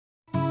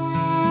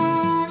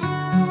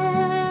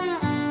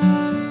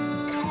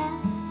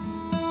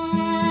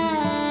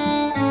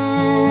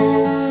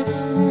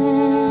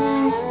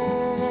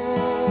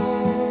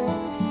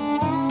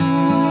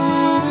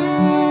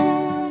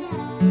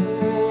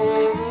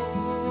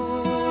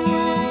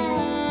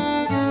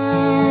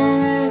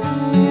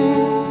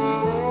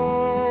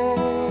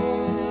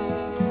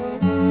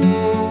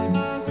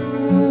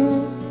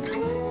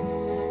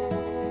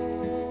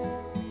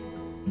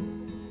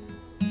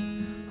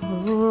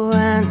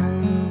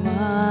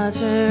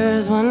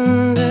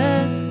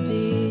wondrous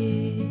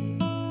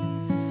deep,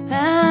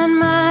 and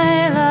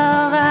my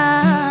love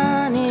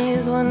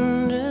Annie's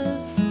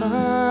wondrous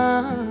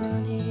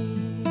funny.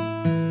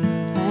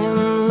 I'm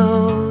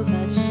loath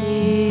that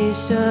she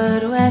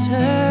should wet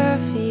her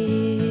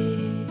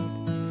feet,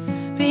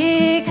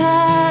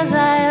 because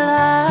I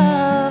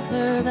love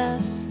her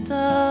best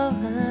of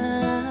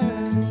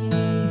Annie.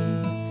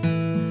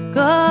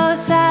 Go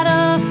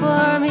saddle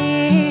for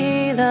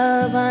me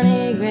the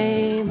bonny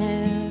grey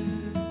mare,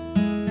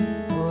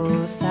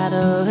 oh,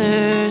 saddle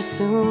her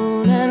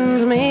soon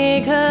and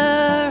make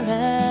her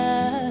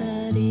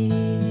ready,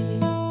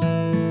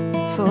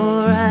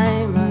 for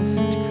I must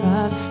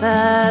cross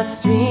that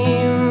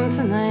stream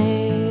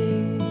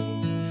tonight,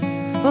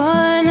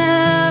 or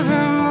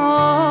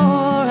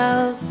nevermore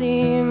I'll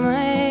see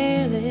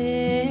my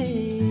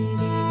lady.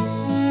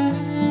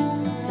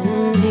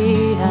 And he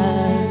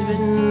has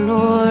ridden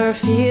o'er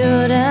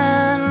field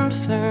and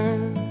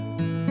fern,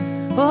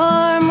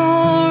 o'er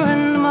moor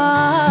and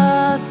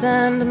moss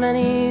and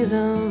many's a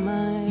mile.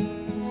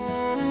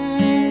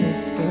 The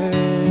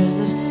spurs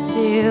of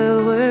steel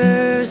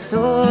were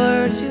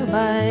sore to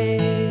bite,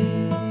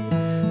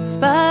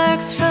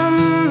 sparks from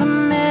the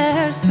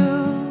mare's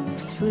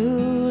hoofs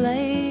flew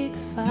like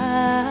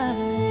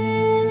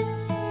fire.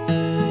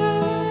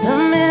 The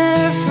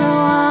mare flew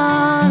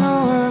on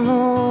o'er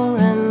moor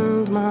and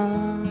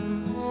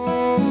moss,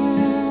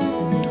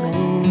 and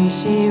when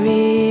she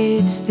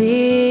reached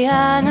the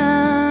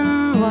Annan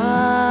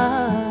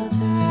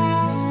water,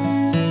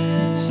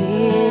 she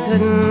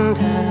couldn't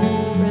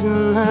have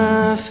ridden a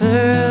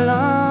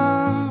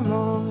furlong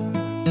more,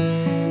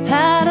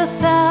 had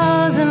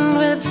 1,000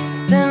 whips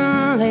been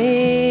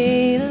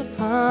laid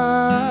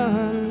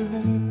upon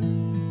her.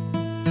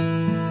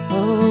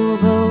 Oh,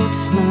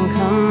 boatman,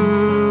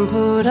 come,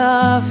 put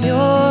off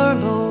your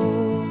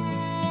boat,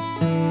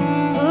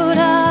 put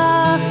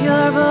off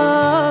your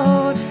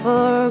boat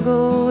for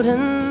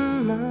golden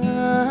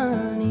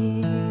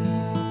money,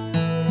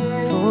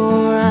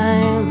 for I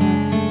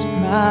must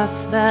cross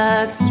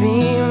that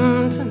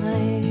stream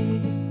tonight,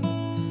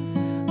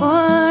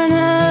 or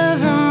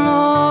nevermore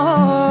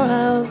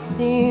I'll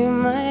see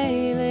my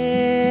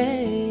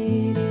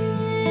lady.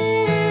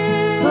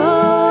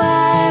 Oh,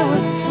 I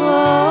was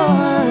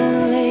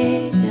sworn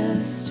late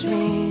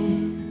yesterday,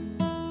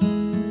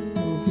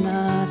 and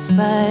not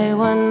by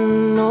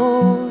one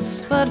oath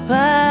but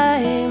by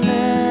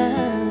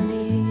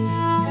many,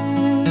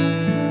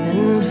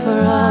 and for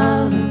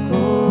all the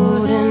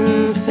gold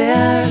in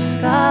fair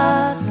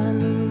Scotland,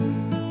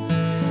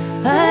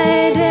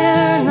 I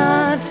dare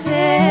not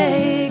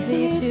take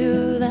thee to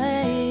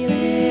thy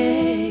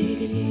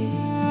lady.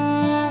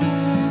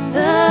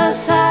 The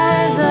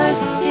sides are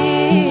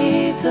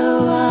steep, the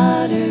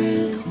water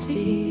is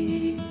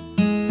deep,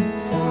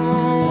 from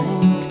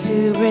bank to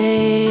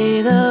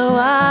brae the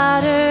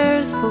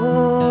water's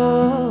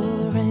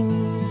pouring,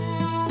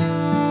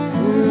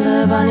 and the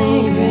bonny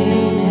grey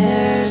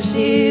mare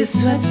she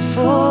sweats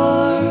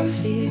for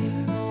fear,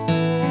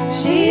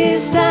 she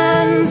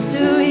stands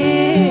to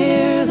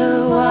hear the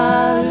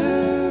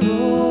water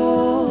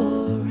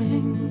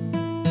roaring.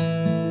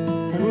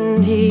 And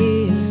he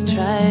has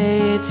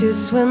tried to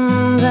swim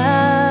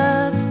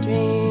that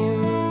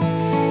stream,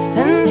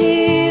 and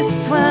he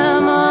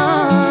swam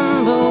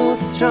on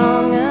both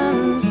strong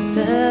and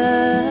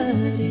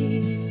steady,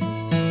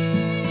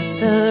 but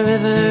the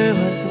river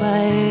was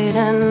wide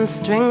and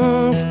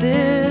strength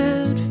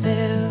did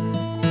fail,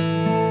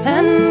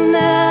 and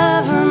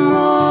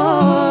nevermore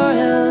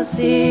he'll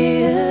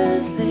see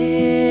his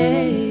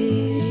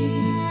lady.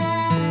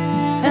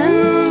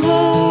 And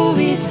woe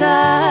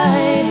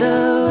betide the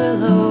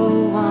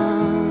willow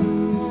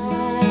wand,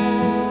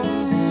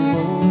 and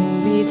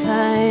woe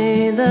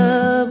betide the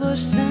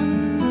bush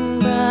and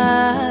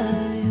briar,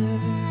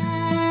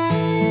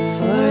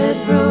 for it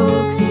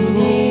broke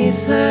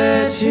beneath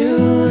her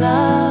true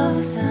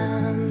love's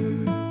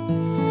hand,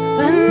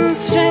 when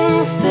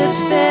strength did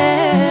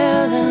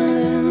fail and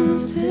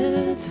limbs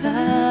did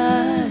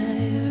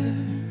tire.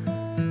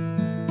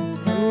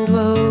 And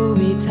woe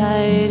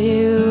betide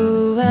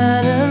you,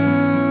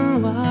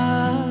 Annan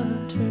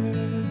water,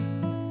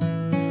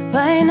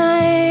 by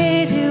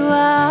night you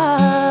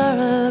are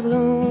a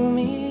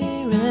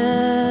gloomy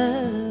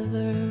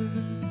river,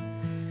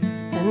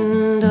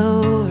 and